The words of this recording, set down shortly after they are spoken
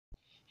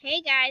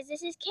Hey guys,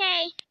 this is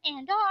Kay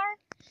and R.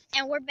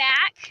 and we're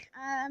back.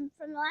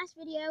 From the last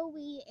video,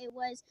 it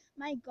was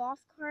my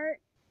golf cart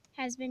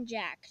has been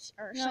jacked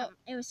or something.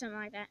 It was something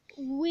like that.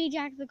 We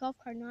jacked the golf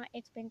cart, not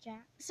it's been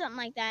jacked. Something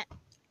like that.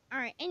 All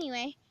right.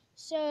 Anyway,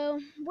 so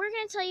we're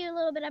gonna tell you a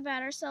little bit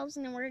about ourselves,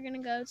 and then we're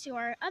gonna go to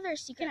our other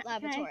secret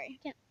laboratory.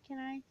 Can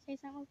I say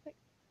something real quick?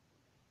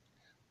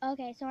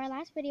 Okay, so our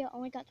last video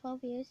only got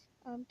 12 views.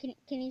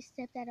 Can you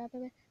step that up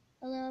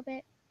a little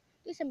bit?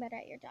 Do some better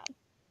at your job.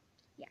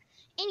 Yeah.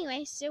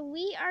 Anyway, so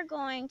we are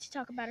going to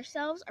talk about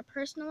ourselves, our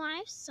personal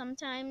lives,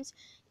 sometimes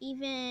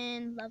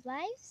even love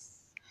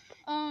lives.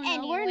 Oh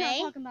no, we're not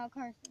talking about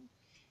Carson.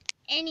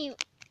 Anyway,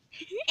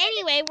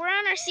 we're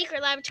on our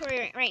secret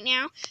laboratory right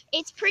now.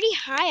 It's pretty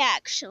high,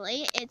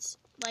 actually. It's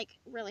like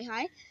really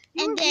high.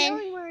 And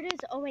then where it is.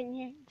 Oh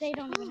wait, they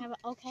don't even have it.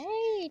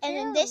 Okay. And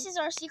then this is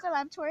our secret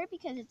laboratory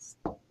because it's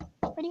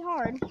pretty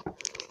hard.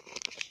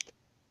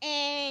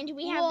 And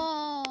we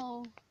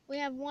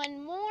have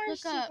one more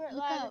secret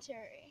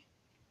laboratory.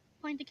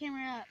 Point the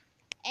camera up.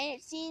 And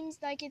it seems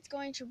like it's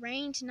going to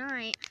rain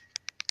tonight.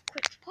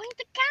 Quick, point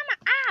the camera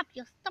up,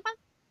 you stupid.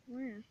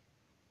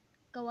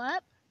 Go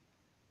up.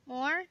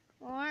 More.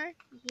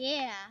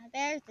 Yeah,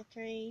 there's the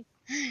trees.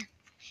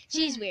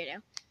 She's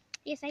weirdo.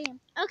 Yes, I am.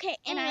 Okay,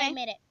 anyway, and I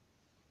admit it.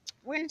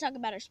 We're going to talk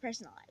about our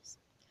personal lives.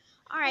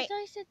 All right. I thought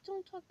I said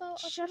don't talk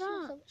about our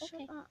personal lives.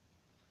 Okay. Shut up.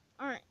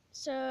 All right.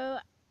 So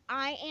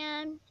I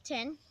am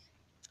 10.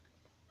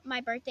 My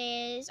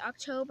birthday is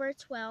October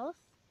 12th.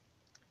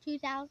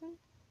 2000?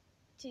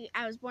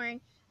 I was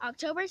born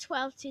October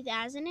 12th,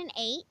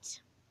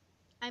 2008.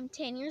 I'm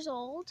 10 years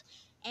old.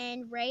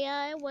 And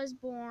Rhea was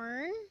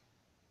born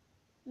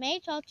May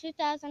 12th,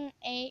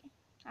 2008.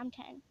 I'm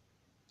 10.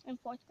 In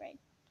 4th grade.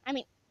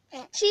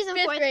 She's in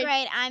 4th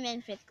grade. I'm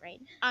in 5th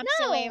grade.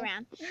 Opposite way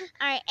around.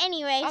 All right.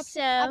 Anyway,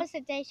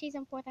 opposite day. She's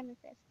in 4th. I'm in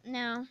 5th.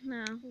 No.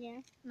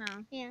 Yeah. No.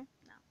 Yeah.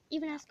 No.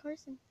 Even ask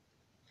Carson.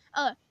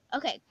 Oh,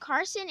 okay.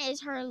 Carson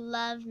is her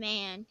love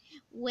man,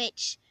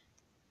 which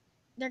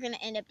they're gonna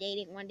end up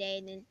dating one day,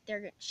 and then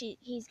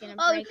he's gonna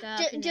break up.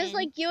 Just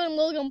like you and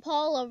Logan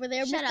Paul over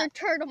there, Mr.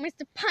 Turtle,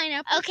 Mr.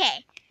 Pineapple.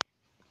 Okay.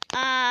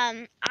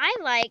 I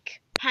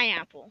like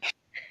pineapple.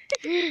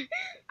 I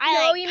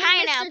like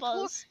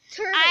pineapples.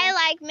 I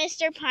like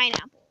Mr.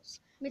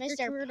 Pineapples.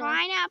 Mr.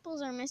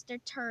 Pineapples or Mr.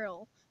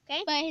 Turtle.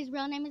 Okay? But his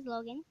real name is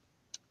Logan.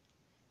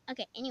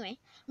 Okay, anyway.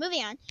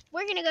 Moving on.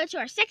 We're going to go to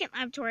our second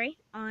laboratory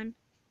on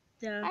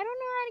the I don't know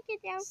how to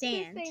get down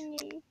sand. To this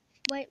thingy.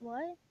 Wait,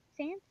 what?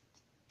 Sand?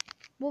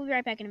 We'll be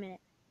right back in a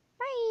minute.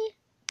 Bye!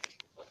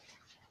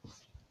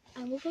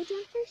 I will go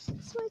down first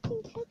so I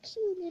can catch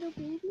you, little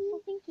baby.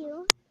 Oh, thank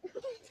you.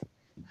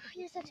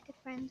 You're such a good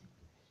friend.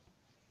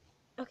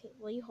 Okay,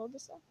 will you hold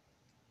this up?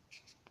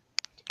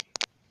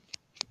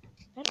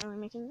 That's only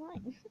making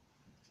one.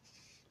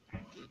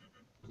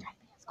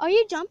 Are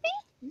you jumping?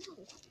 No.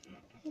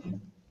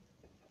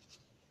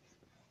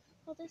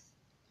 Hold this.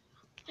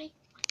 3,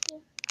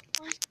 2,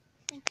 1.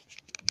 Thank you.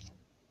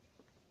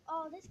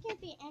 Oh, this can't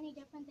be any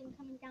different than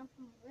coming down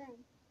from a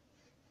room.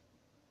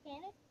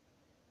 Can it?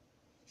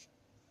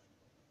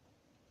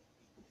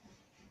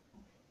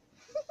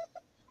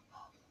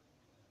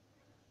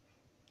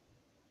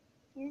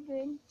 You're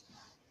good.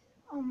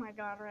 Oh my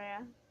god,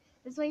 Rhea.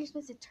 This way you're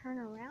supposed to turn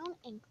around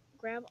and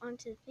grab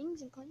onto the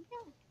things and climb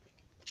down.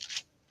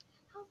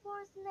 How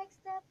far is the next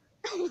step?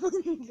 Oh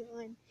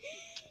my god.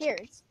 Here,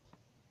 it's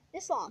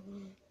this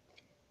long.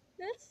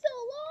 That's so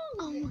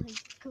long. Oh my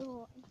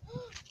god.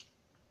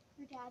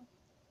 Your dad.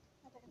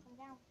 I better come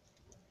down.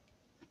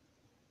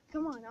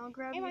 Come on, I'll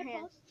grab your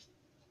hand.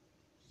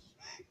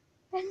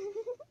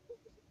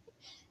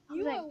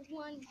 You are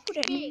one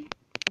big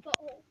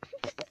butthole.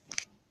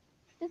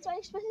 That's why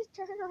you're supposed to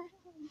turn around.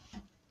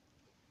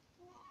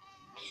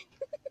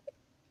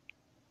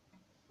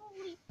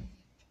 Holy.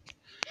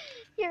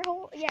 Here,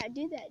 yeah,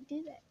 do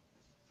that.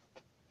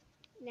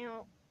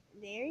 Now,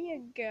 there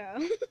you go.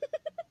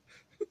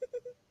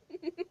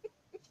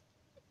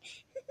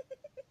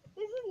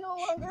 This is no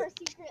longer a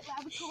secret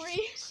laboratory.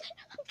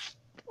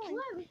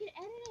 What? We can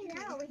edit it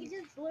out. We can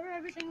just blur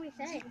everything we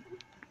say.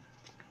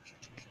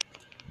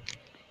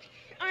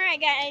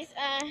 Alright, guys,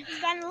 it's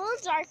gotten a little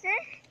darker,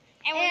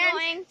 and we're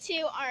going to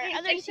our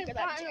other secret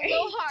laboratory. A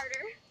little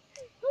harder.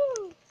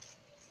 Woo.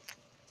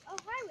 Oh,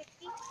 hi,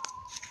 Whiskey.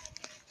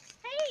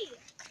 Hey!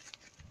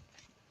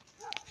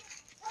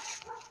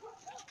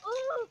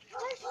 Oh,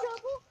 that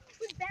shovel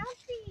was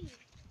bouncy.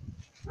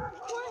 Come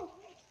on.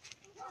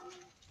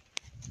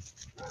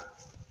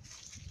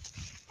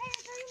 Hey, I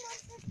thought you wanted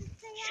us to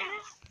stay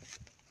out.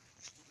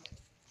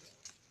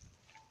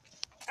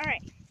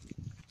 Alright.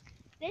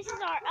 This is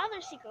our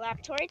other secret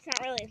laboratory. It's not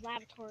really a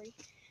laboratory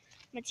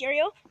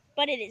material,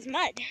 but it is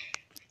mud.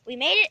 We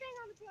made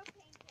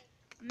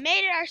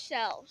it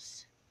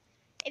ourselves.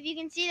 If you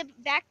can see the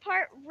back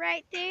part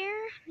right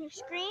there on your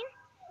screen,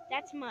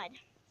 that's mud.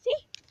 See?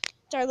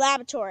 It's our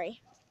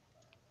laboratory.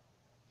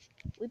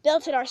 We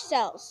built it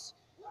ourselves.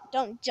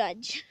 Don't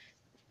judge.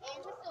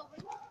 And the silver.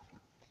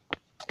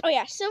 Oh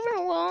yeah, silver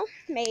wool,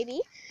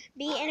 maybe,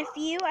 be in a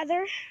few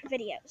other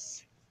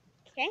videos.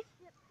 Okay?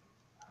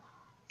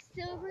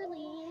 Silver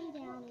leaning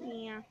down.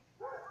 Yeah.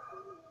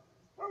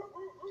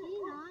 Can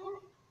you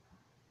not?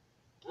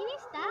 Can you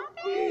stop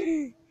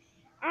it?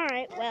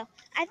 Alright, well,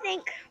 I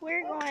think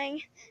we're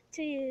going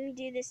to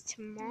do this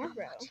tomorrow.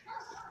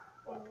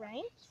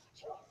 Alright?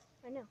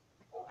 I know.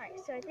 Alright,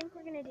 so I think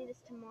we're going to do this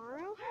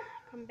tomorrow.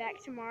 Come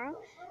back tomorrow.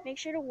 Make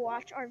sure to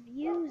watch our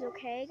views,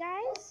 okay,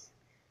 guys?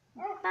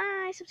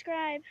 Bye.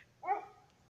 Subscribe.